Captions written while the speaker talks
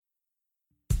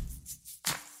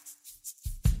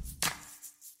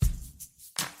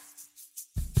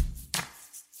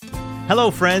Hello,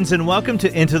 friends, and welcome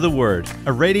to Into the Word,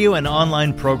 a radio and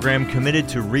online program committed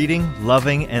to reading,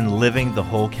 loving, and living the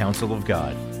whole counsel of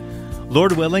God.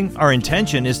 Lord willing, our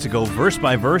intention is to go verse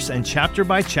by verse and chapter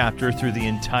by chapter through the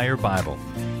entire Bible.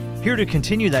 Here to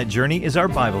continue that journey is our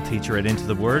Bible teacher at Into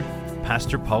the Word,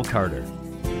 Pastor Paul Carter.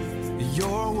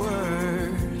 Your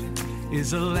word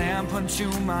is a lamp unto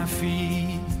my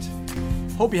feet.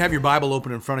 Hope you have your Bible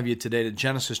open in front of you today to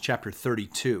Genesis chapter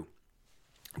 32.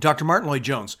 Dr. Martin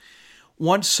Lloyd-Jones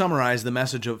once summarized the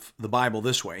message of the Bible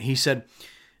this way. He said,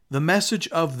 "The message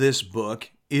of this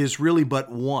book is really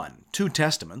but one, two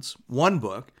testaments, one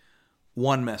book,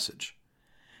 one message.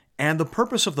 And the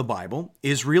purpose of the Bible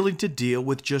is really to deal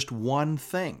with just one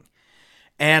thing.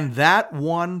 And that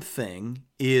one thing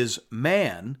is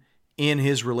man in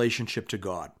his relationship to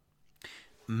God."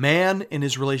 Man in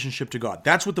his relationship to God.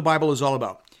 That's what the Bible is all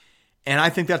about. And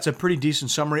I think that's a pretty decent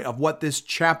summary of what this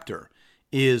chapter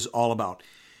is all about.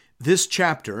 This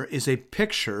chapter is a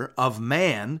picture of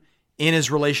man in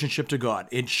his relationship to God.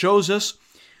 It shows us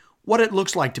what it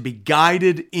looks like to be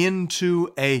guided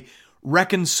into a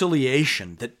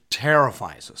reconciliation that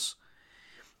terrifies us.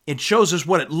 It shows us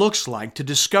what it looks like to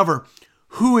discover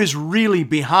who is really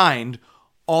behind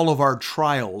all of our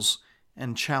trials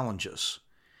and challenges.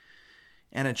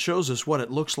 And it shows us what it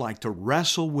looks like to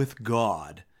wrestle with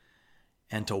God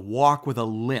and to walk with a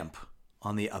limp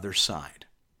on the other side.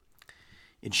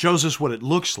 It shows us what it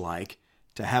looks like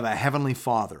to have a heavenly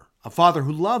Father, a Father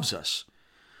who loves us,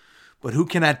 but who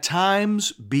can at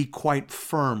times be quite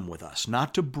firm with us,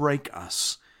 not to break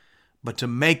us, but to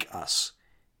make us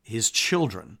His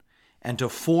children and to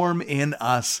form in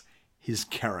us His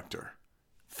character.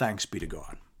 Thanks be to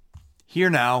God. Hear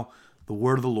now the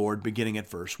word of the Lord beginning at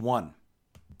verse 1.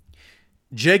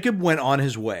 Jacob went on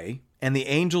his way, and the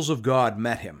angels of God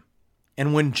met him.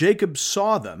 And when Jacob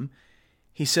saw them,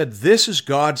 he said, "This is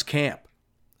God's camp."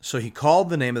 So he called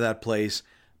the name of that place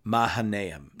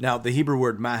Mahanaim. Now, the Hebrew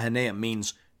word Mahanaim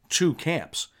means two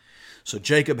camps. So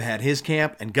Jacob had his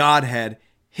camp, and God had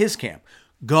his camp.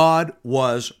 God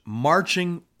was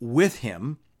marching with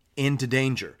him into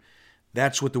danger.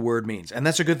 That's what the word means. And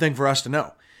that's a good thing for us to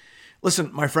know.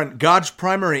 Listen, my friend, God's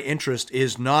primary interest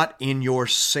is not in your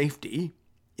safety.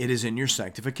 It is in your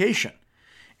sanctification.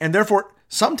 And therefore,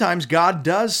 sometimes God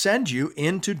does send you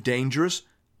into dangerous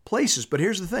places. But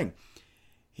here's the thing.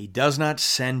 He does not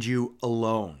send you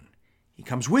alone. He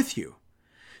comes with you.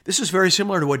 This is very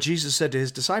similar to what Jesus said to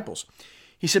his disciples.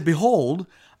 He said, "Behold,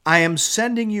 I am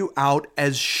sending you out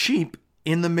as sheep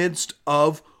in the midst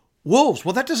of wolves."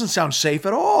 Well, that doesn't sound safe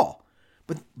at all.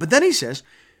 But then he says,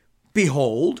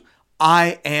 "Behold,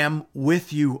 I am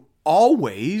with you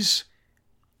always,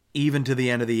 even to the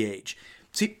end of the age."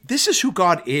 See, this is who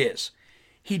God is.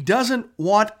 He doesn't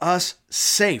want us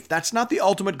safe. That's not the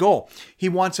ultimate goal. He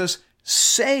wants us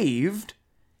saved,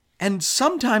 and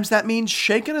sometimes that means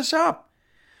shaking us up.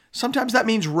 Sometimes that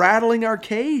means rattling our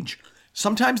cage.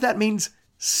 Sometimes that means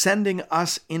sending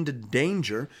us into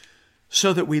danger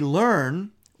so that we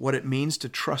learn what it means to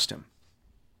trust Him.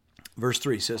 Verse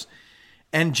 3 says,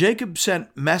 "And Jacob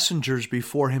sent messengers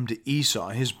before him to Esau,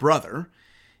 his brother,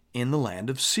 in the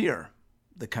land of Seir,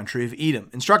 the country of Edom,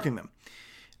 instructing them,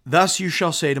 'Thus you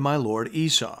shall say to my lord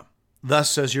Esau,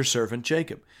 thus says your servant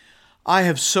Jacob, I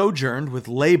have sojourned with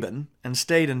Laban and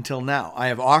stayed until now. I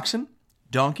have oxen,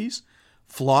 donkeys,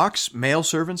 flocks, male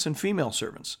servants and female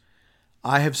servants.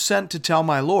 I have sent to tell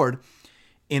my lord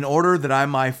in order that I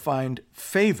might find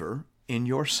favor in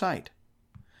your sight.'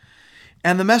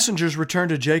 And the messengers returned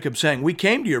to Jacob, saying, 'We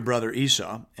came to your brother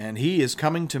Esau, and he is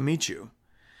coming to meet you.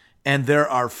 And there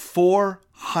are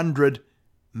 400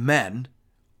 men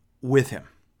with him.'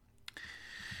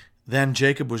 Then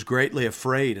Jacob was greatly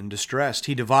afraid and distressed.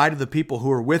 He divided the people who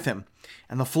were with him,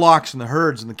 and the flocks and the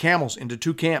herds and the camels into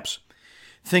two camps,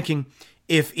 thinking,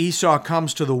 if Esau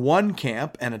comes to the one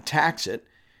camp and attacks it,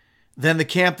 then the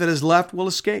camp that is left will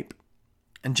escape.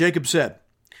 And Jacob said,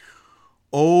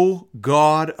 'O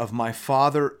God of my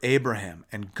father Abraham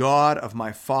and God of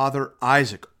my father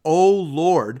Isaac, O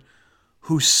Lord,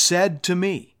 who said to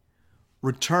me,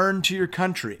 return to your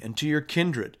country and to your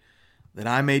kindred, that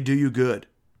I may do you good.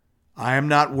 I am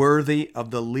not worthy of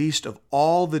the least of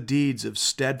all the deeds of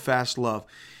steadfast love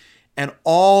and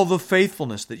all the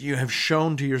faithfulness that you have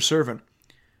shown to your servant.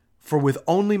 For with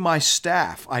only my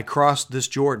staff I crossed this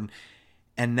Jordan,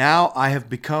 and now I have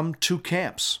become two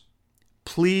camps.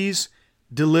 Please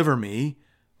deliver me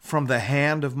from the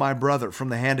hand of my brother, from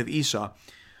the hand of Esau,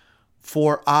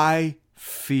 for I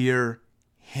fear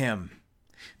him,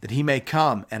 that he may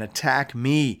come and attack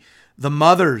me, the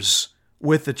mothers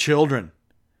with the children.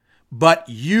 But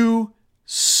you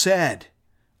said,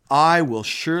 I will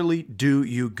surely do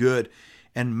you good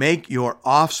and make your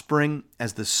offspring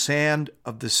as the sand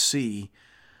of the sea,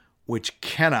 which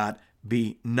cannot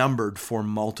be numbered for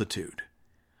multitude.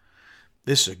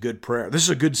 This is a good prayer. This is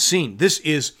a good scene. This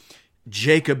is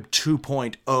Jacob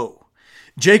 2.0.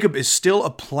 Jacob is still a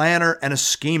planner and a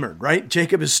schemer, right?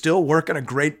 Jacob is still working a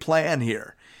great plan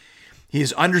here. He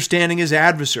is understanding his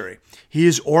adversary. He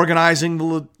is organizing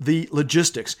the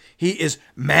logistics. He is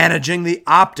managing the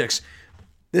optics.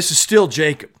 This is still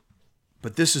Jacob,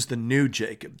 but this is the new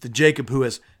Jacob, the Jacob who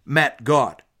has met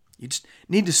God. You just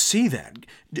need to see that.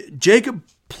 Jacob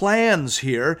plans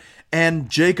here, and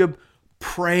Jacob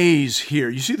prays here.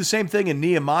 You see the same thing in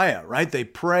Nehemiah, right? They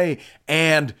pray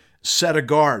and set a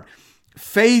guard.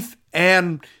 Faith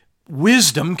and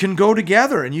wisdom can go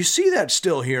together, and you see that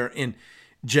still here in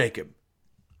Jacob.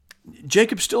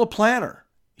 Jacob's still a planner.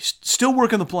 He's still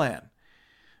working the plan.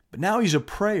 But now he's a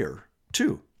prayer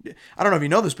too. I don't know if you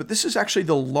know this, but this is actually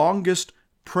the longest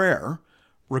prayer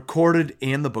recorded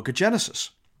in the book of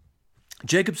Genesis.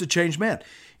 Jacob's a changed man.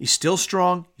 He's still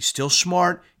strong. He's still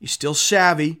smart. He's still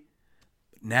savvy.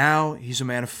 But now he's a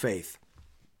man of faith.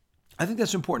 I think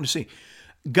that's important to see.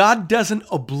 God doesn't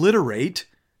obliterate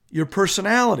your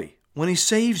personality when he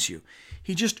saves you.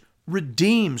 He just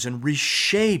redeems and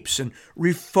reshapes and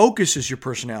refocuses your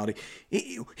personality.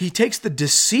 He takes the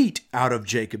deceit out of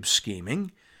Jacob's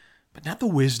scheming, but not the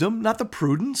wisdom, not the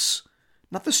prudence,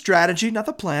 not the strategy, not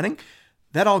the planning.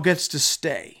 That all gets to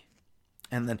stay.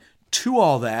 And then to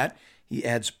all that, he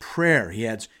adds prayer, he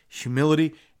adds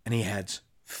humility, and he adds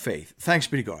faith. Thanks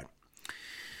be to God.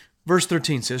 Verse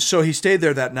 13 says, So he stayed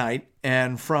there that night,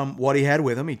 and from what he had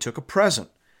with him, he took a present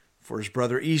for his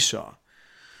brother Esau.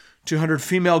 200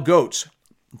 female goats,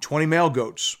 20 male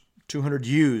goats, 200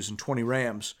 ewes and 20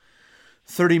 rams,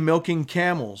 30 milking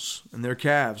camels and their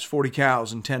calves, 40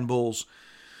 cows and 10 bulls,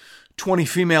 20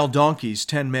 female donkeys,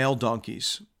 10 male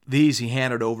donkeys. These he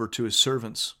handed over to his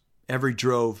servants, every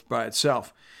drove by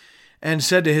itself, and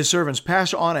said to his servants,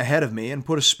 Pass on ahead of me and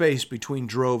put a space between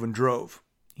drove and drove.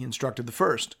 He instructed the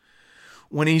first.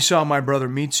 When Esau, my brother,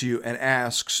 meets you and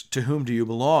asks, To whom do you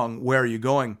belong? Where are you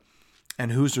going?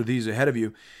 And whose are these ahead of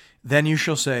you? Then you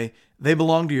shall say, They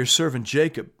belong to your servant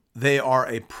Jacob. They are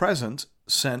a present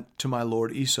sent to my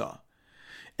lord Esau.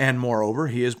 And moreover,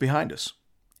 he is behind us.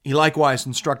 He likewise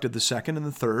instructed the second and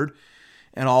the third,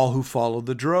 and all who followed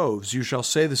the droves. You shall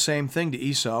say the same thing to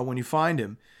Esau when you find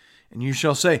him. And you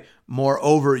shall say,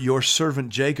 Moreover, your servant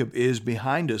Jacob is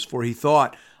behind us, for he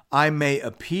thought, I may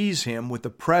appease him with the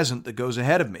present that goes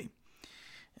ahead of me.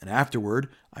 And afterward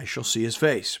I shall see his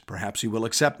face. Perhaps he will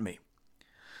accept me.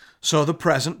 So the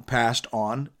present passed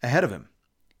on ahead of him,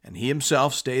 and he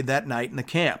himself stayed that night in the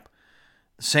camp.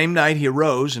 The same night he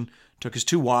arose and took his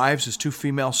 2 wives, his 2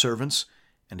 female servants,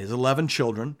 and his 11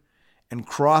 children, and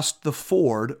crossed the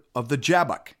ford of the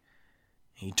Jabbok.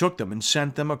 He took them and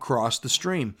sent them across the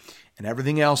stream, and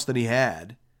everything else that he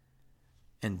had.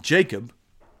 And Jacob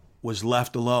was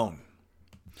left alone.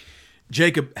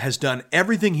 Jacob has done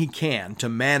everything he can to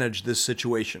manage this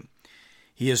situation.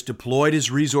 He has deployed his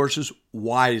resources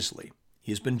wisely.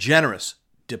 He has been generous,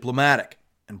 diplomatic,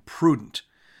 and prudent.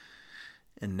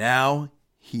 And now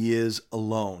he is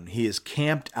alone. He is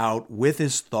camped out with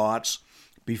his thoughts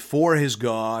before his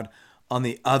God on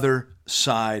the other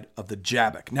side of the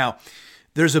Jabbok. Now,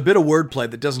 there's a bit of wordplay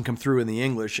that doesn't come through in the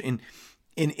English. In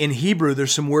Hebrew,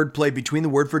 there's some wordplay between the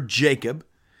word for Jacob,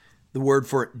 the word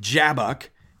for Jabbok,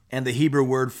 and the Hebrew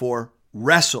word for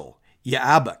wrestle,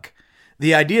 Ya'abak.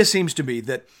 The idea seems to be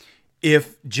that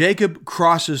if Jacob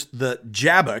crosses the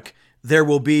Jabbok, there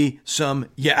will be some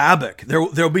Ya'abak. There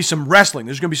will be some wrestling.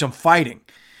 There's going to be some fighting.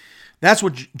 That's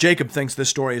what Jacob thinks this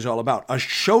story is all about. A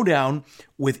showdown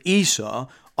with Esau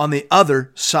on the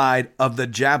other side of the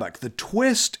Jabbok. The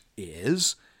twist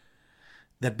is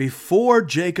that before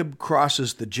Jacob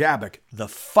crosses the Jabbok, the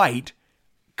fight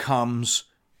comes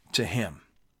to him.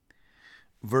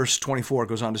 Verse 24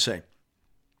 goes on to say,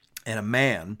 And a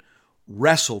man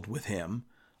wrestled with him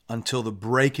until the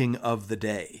breaking of the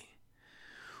day.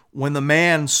 When the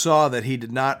man saw that he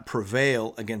did not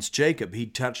prevail against Jacob, he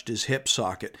touched his hip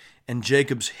socket, and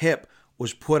Jacob's hip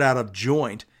was put out of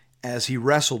joint as he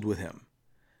wrestled with him.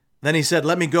 Then he said,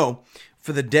 Let me go,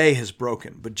 for the day has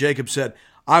broken. But Jacob said,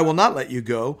 I will not let you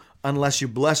go unless you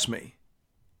bless me.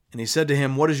 And he said to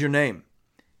him, What is your name?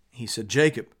 He said,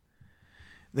 Jacob.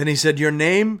 Then he said, Your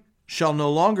name shall no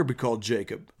longer be called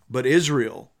Jacob, but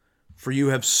Israel, for you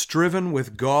have striven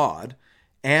with God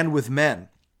and with men,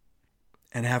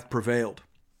 and have prevailed.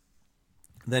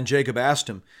 Then Jacob asked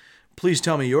him, Please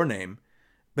tell me your name.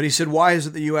 But he said, Why is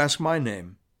it that you ask my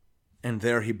name? And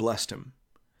there he blessed him.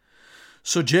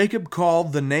 So Jacob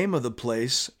called the name of the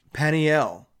place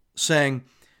Peniel, saying,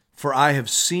 For I have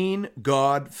seen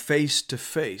God face to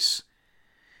face,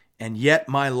 and yet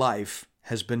my life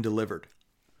has been delivered.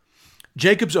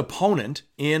 Jacob's opponent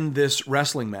in this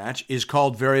wrestling match is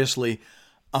called variously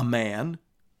a man,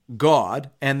 God,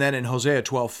 and then in Hosea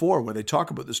 12:4, where they talk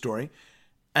about the story,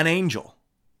 an angel.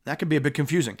 That can be a bit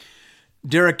confusing.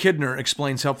 Derek Kidner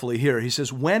explains helpfully here. He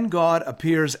says, when God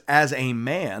appears as a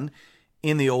man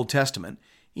in the Old Testament,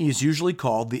 he is usually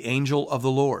called the angel of the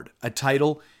Lord, a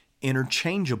title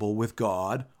interchangeable with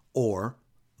God or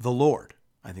the Lord.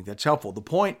 I think that's helpful. The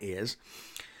point is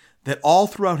that all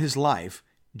throughout his life,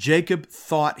 Jacob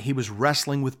thought he was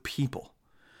wrestling with people.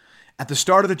 At the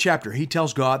start of the chapter, he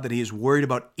tells God that he is worried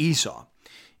about Esau.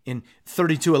 In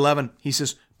 32:11, he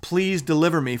says, Please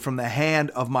deliver me from the hand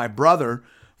of my brother,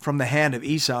 from the hand of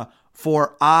Esau,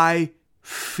 for I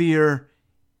fear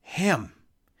him.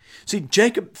 See,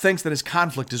 Jacob thinks that his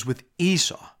conflict is with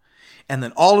Esau. And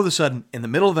then all of a sudden, in the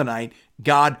middle of the night,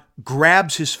 God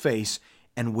grabs his face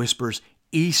and whispers,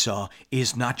 Esau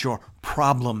is not your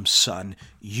problem, son.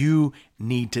 You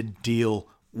need to deal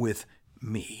with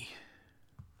me.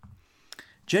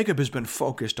 Jacob has been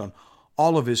focused on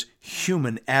all of his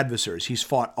human adversaries. He's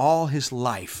fought all his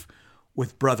life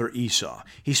with brother Esau.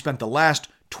 He spent the last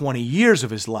 20 years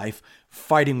of his life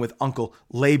fighting with Uncle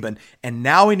Laban. And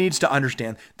now he needs to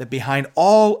understand that behind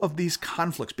all of these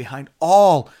conflicts, behind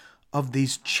all of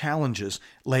these challenges,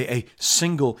 lay a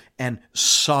single and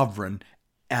sovereign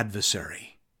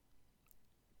adversary.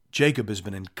 Jacob has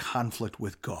been in conflict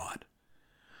with God.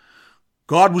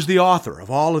 God was the author of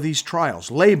all of these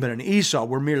trials. Laban and Esau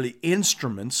were merely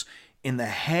instruments in the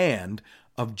hand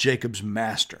of Jacob's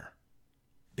master.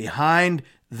 Behind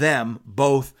them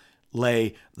both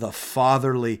lay the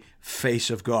fatherly face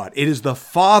of God. It is the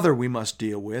Father we must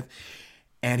deal with,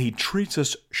 and he treats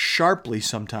us sharply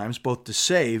sometimes, both to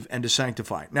save and to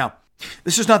sanctify. Now,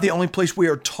 this is not the only place we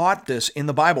are taught this in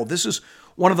the Bible. This is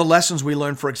one of the lessons we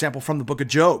learn, for example, from the book of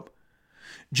Job.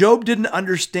 Job didn't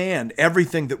understand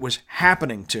everything that was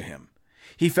happening to him.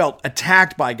 He felt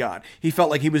attacked by God. He felt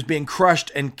like he was being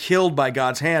crushed and killed by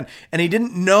God's hand, and he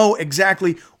didn't know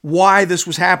exactly why this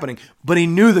was happening, but he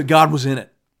knew that God was in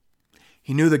it.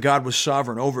 He knew that God was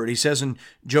sovereign over it. He says in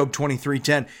Job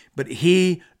 23:10, but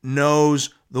he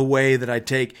knows the way that I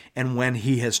take, and when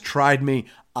he has tried me,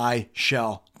 I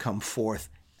shall come forth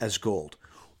as gold.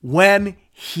 When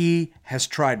he has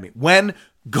tried me, when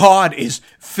God is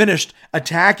finished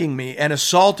attacking me and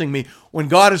assaulting me, when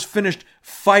God is finished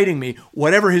fighting me,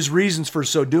 whatever his reasons for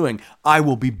so doing, I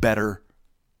will be better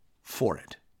for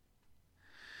it.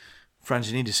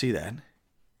 Friends, you need to see that.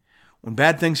 When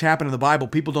bad things happen in the Bible,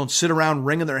 people don't sit around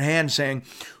wringing their hands saying,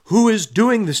 who is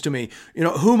doing this to me?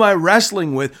 Who am I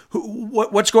wrestling with?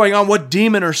 What's going on? What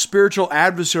demon or spiritual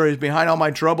adversary is behind all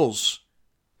my troubles?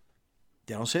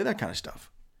 They don't say that kind of stuff.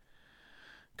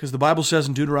 Because the Bible says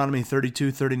in Deuteronomy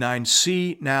 32:39,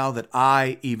 see now that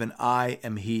I, even I,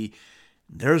 am he.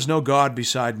 There is no God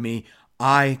beside me.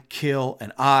 I kill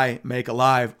and I make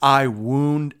alive. I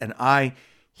wound and I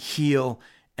heal,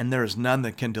 and there is none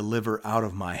that can deliver out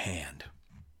of my hand.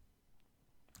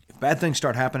 If bad things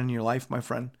start happening in your life, my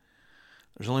friend,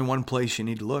 there's only one place you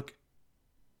need to look.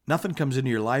 Nothing comes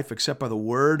into your life except by the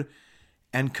word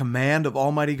and command of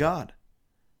Almighty God.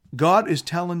 God is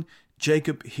telling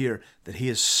Jacob here that he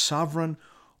is sovereign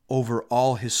over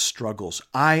all his struggles.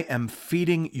 I am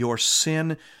feeding your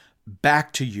sin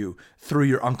back to you through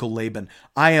your uncle Laban.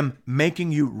 I am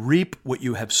making you reap what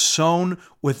you have sown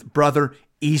with brother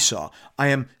Esau. I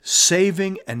am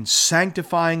saving and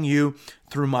sanctifying you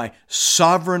through my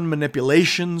sovereign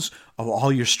manipulations of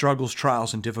all your struggles,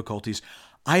 trials, and difficulties.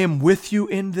 I am with you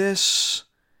in this,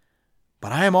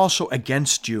 but I am also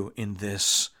against you in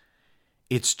this.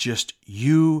 It's just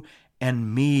you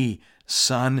and me,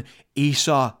 son.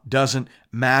 Esau doesn't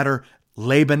matter.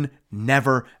 Laban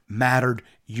never mattered.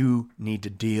 You need to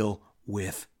deal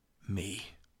with me.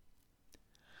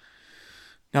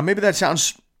 Now, maybe that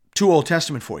sounds too Old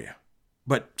Testament for you,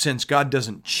 but since God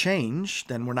doesn't change,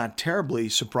 then we're not terribly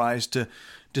surprised to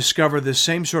discover this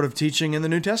same sort of teaching in the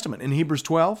New Testament. In Hebrews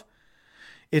 12,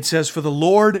 it says, for the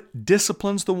Lord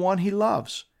disciplines the one he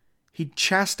loves. He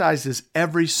chastises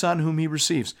every son whom he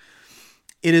receives.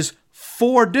 It is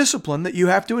for discipline that you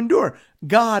have to endure.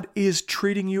 God is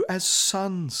treating you as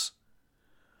sons.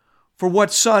 For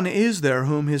what son is there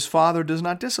whom his father does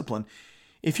not discipline?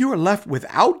 If you are left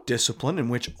without discipline, in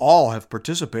which all have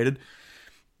participated,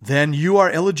 then you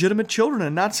are illegitimate children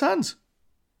and not sons.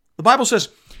 The Bible says,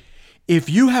 if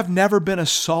you have never been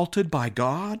assaulted by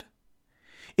God,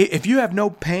 If you have no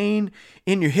pain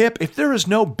in your hip, if there is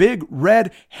no big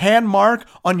red hand mark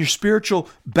on your spiritual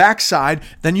backside,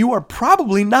 then you are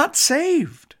probably not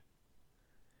saved.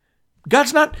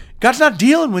 God's not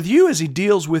dealing with you as he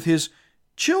deals with his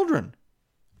children.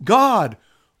 God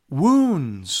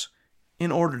wounds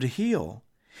in order to heal.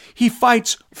 He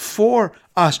fights for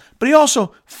us, but he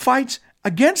also fights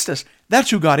against us. That's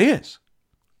who God is,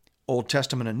 Old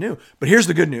Testament and New. But here's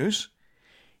the good news.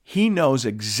 He knows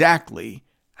exactly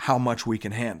how much we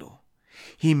can handle.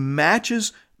 He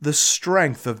matches the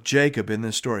strength of Jacob in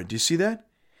this story. Do you see that?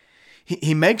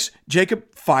 He makes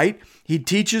Jacob fight. He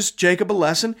teaches Jacob a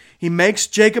lesson. He makes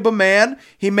Jacob a man.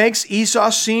 He makes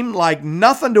Esau seem like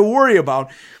nothing to worry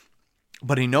about.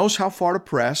 But he knows how far to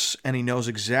press, and he knows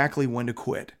exactly when to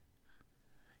quit.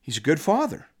 He's a good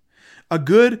father. A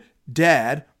good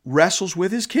dad wrestles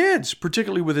with his kids,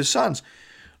 particularly with his sons.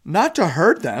 Not to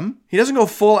hurt them. He doesn't go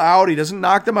full out. He doesn't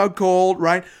knock them out cold,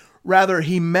 right? Rather,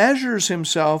 he measures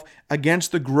himself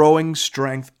against the growing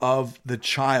strength of the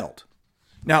child.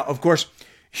 Now, of course,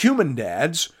 human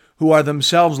dads who are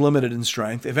themselves limited in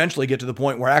strength eventually get to the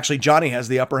point where actually Johnny has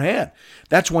the upper hand.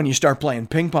 That's when you start playing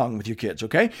ping pong with your kids,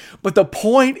 okay? But the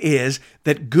point is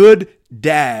that good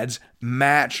dads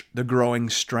match the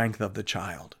growing strength of the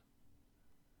child.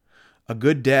 A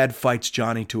good dad fights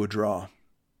Johnny to a draw.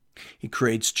 He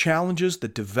creates challenges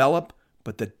that develop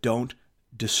but that don't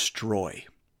destroy.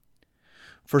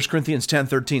 1 Corinthians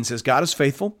 10:13 says, God is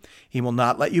faithful. He will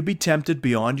not let you be tempted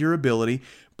beyond your ability,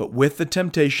 but with the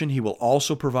temptation, he will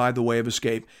also provide the way of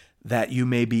escape that you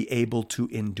may be able to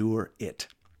endure it.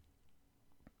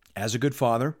 As a good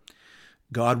father,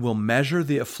 God will measure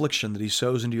the affliction that he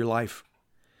sows into your life,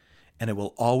 and it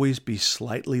will always be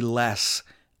slightly less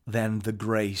than the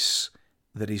grace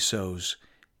that he sows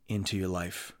into your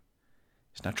life.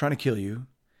 He's not trying to kill you.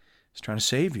 He's trying to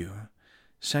save you,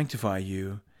 sanctify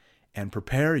you, and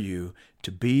prepare you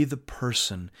to be the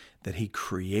person that he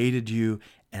created you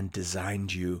and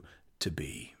designed you to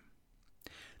be.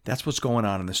 That's what's going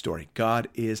on in the story. God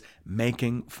is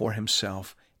making for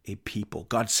himself a people.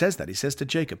 God says that. He says to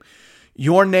Jacob,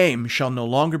 your name shall no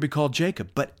longer be called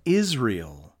Jacob, but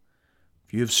Israel.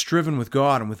 You have striven with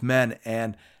God and with men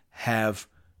and have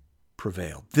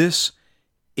prevailed. This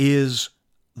is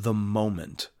the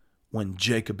moment when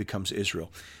Jacob becomes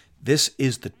Israel. This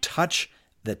is the touch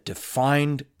that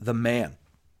defined the man.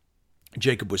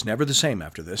 Jacob was never the same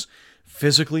after this.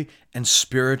 Physically and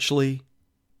spiritually,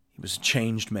 he was a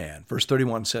changed man. Verse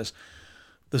 31 says,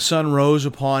 the sun rose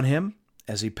upon him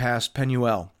as he passed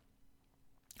Penuel,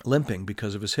 limping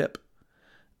because of his hip.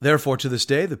 Therefore, to this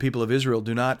day, the people of Israel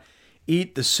do not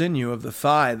eat the sinew of the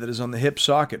thigh that is on the hip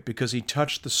socket, because he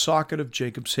touched the socket of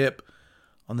Jacob's hip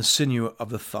on the sinew of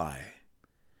the thigh.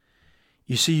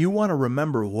 You see, you want to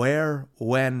remember where,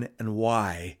 when, and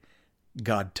why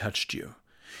God touched you.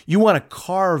 You want to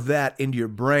carve that into your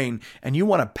brain, and you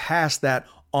want to pass that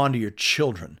on to your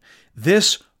children.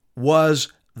 This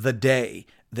was the day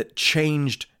that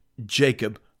changed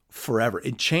Jacob forever.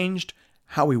 It changed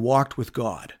how he walked with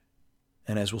God.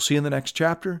 And as we'll see in the next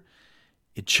chapter,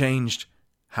 it changed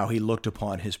how he looked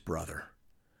upon his brother.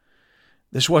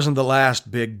 This wasn't the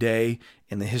last big day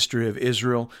in the history of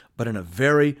Israel, but in a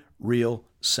very real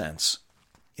sense,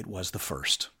 it was the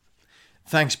first.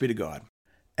 Thanks be to God.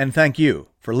 And thank you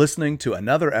for listening to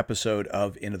another episode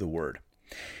of Into the Word.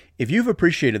 If you've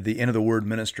appreciated the Into the Word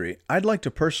ministry, I'd like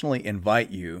to personally invite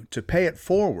you to pay it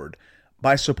forward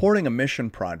by supporting a mission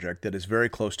project that is very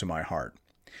close to my heart.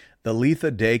 The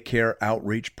Letha Daycare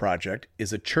Outreach Project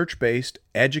is a church-based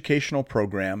educational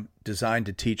program designed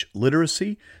to teach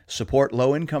literacy, support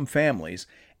low-income families,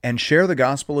 and share the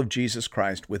gospel of Jesus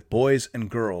Christ with boys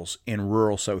and girls in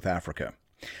rural South Africa.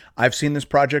 I've seen this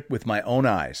project with my own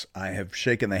eyes. I have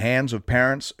shaken the hands of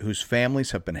parents whose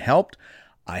families have been helped.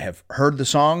 I have heard the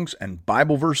songs and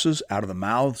Bible verses out of the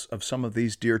mouths of some of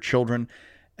these dear children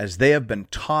as they have been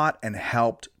taught and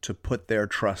helped to put their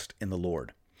trust in the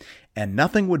Lord. And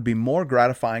nothing would be more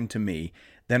gratifying to me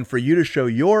than for you to show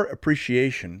your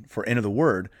appreciation for Into the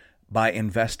Word by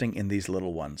investing in these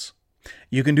little ones.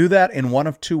 You can do that in one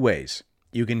of two ways.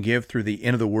 You can give through the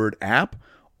Into the Word app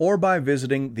or by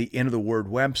visiting the Into the Word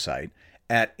website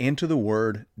at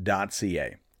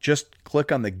intotheword.ca. Just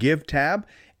click on the Give tab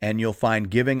and you'll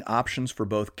find giving options for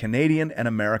both Canadian and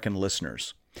American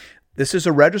listeners. This is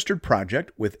a registered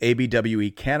project with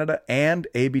ABWE Canada and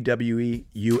ABWE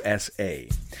USA.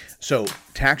 So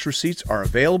tax receipts are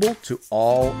available to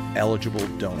all eligible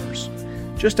donors.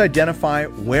 Just identify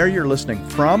where you're listening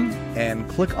from and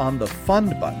click on the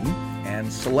Fund button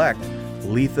and select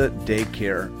Letha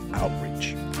Daycare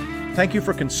Outreach. Thank you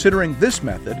for considering this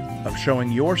method of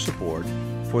showing your support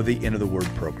for the Into the Word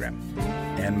program.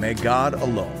 And may God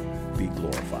alone be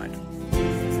glorified.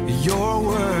 Your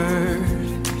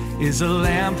word is a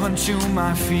lamp unto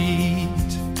my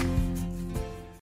feet